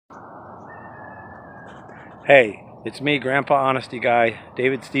Hey, it's me, Grandpa Honesty Guy,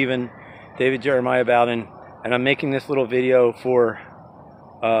 David Jeremiah Bowden, and I'm making this little video for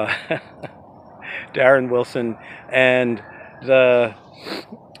Darren Wilson and the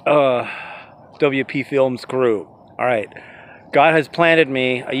WP Films crew. Alright, God has planted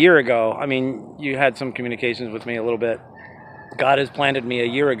me a year ago. I mean, you had some communications with me a little bit. God has planted me a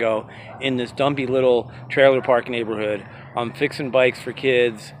year ago in this dumpy little trailer park neighborhood. I'm fixing bikes for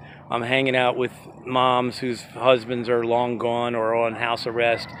kids. I'm hanging out with moms whose husbands are long gone or on house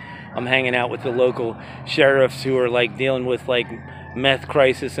arrest. I'm hanging out with the local sheriffs who are like dealing with like meth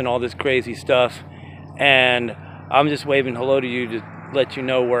crisis and all this crazy stuff. And I'm just waving hello to you to let you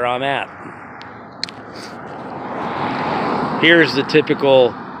know where I'm at. Here's the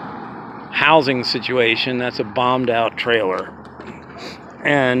typical housing situation. That's a bombed out trailer.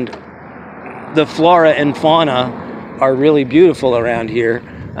 And the flora and fauna are really beautiful around here.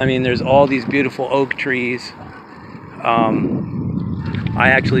 I mean, there's all these beautiful oak trees. I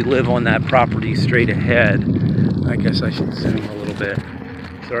actually live on that property straight ahead. I guess I should zoom a little bit.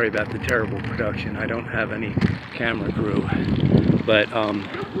 Sorry about the terrible production. I don't have any camera crew. But,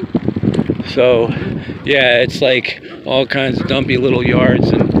 so, yeah, it's like all kinds of dumpy little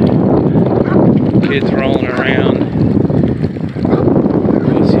yards and kids rolling around.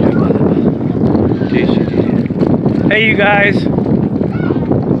 Hey, you guys.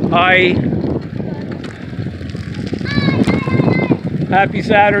 Hi. Happy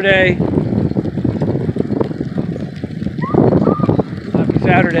Saturday. Happy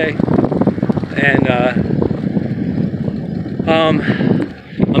Saturday. And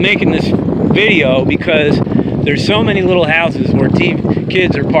I'm making this video because there's so many little houses where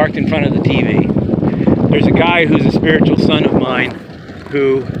kids are parked in front of the TV. There's a guy who's a spiritual son of mine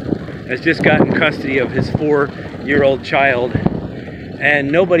who has just gotten custody of his 4-year-old child,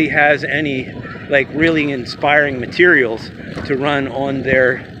 and nobody has any like really inspiring materials to run on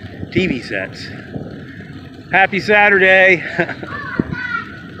their TV sets. Happy Saturday.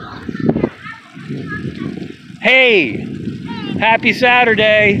 Hey, happy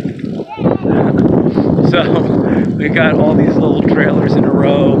Saturday. So we got all these little trailers in a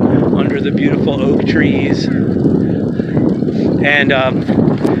row under the beautiful oak trees, and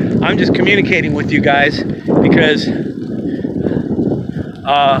I'm just communicating with you guys because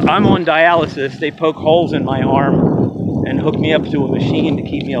I'm on dialysis. They poke holes in my arm and hook me up to a machine to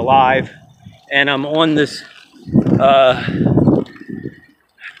keep me alive. And I'm on this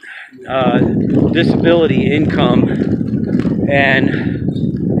disability income. And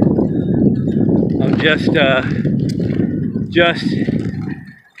I'm just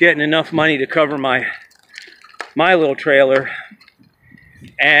getting enough money to cover my little trailer.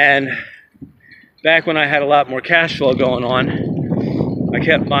 And back when I had a lot more cash flow going on, I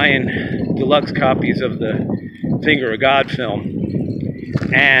kept buying deluxe copies of the Finger of God film.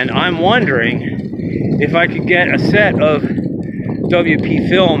 And I'm wondering if I could get a set of WP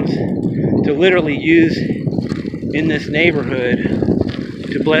films to literally use in this neighborhood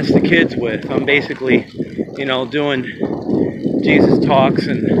to bless the kids with. I'm basically, you know, doing Jesus talks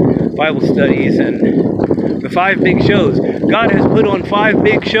and Bible studies and the 5 big shows. God has put on 5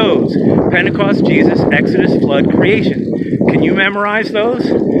 big shows: Pentecost, Jesus, Exodus, Flood, Creation. Can you memorize those?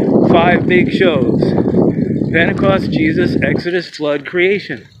 5 big shows: Pentecost, Jesus, Exodus, Flood,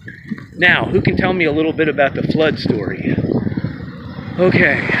 Creation. Now, who can tell me a little bit about the flood story?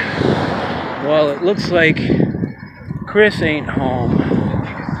 Okay. Well, it looks like Chris ain't home.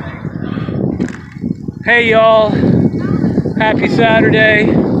 Hey, y'all. Happy Saturday.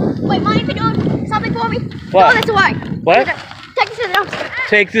 Wait, mind if you do something for me? What? Throw this away. What? Take this to the dumpster.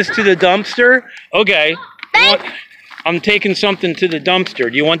 Take this to the dumpster? Okay. Thanks. I'm taking something to the dumpster.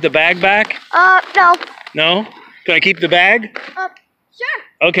 Do you want the bag back? No. No? Can I keep the bag? Sure.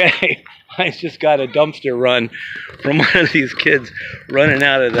 Okay. I just got a dumpster run from one of these kids running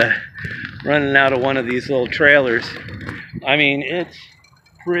out of one of these little trailers. I mean, it's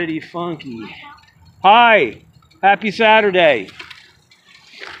pretty funky. Hi. Happy Saturday.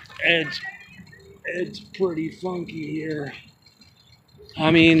 It's pretty funky here.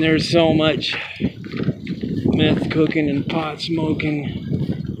 I mean, there's so much meth cooking and pot smoking.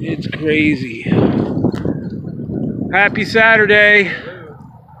 It's crazy. Happy Saturday.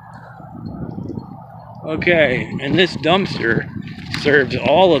 Okay, and this dumpster serves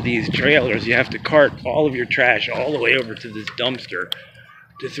all of these trailers. You have to cart all of your trash all the way over to this dumpster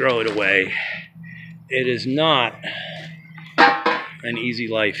to throw it away. It is not an easy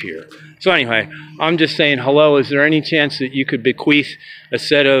life here. So anyway, I'm just saying hello. Is there any chance that you could bequeath a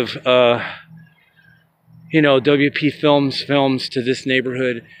set of you know, WP films to this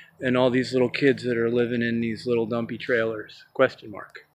neighborhood and all these little kids that are living in these little dumpy trailers? Question mark.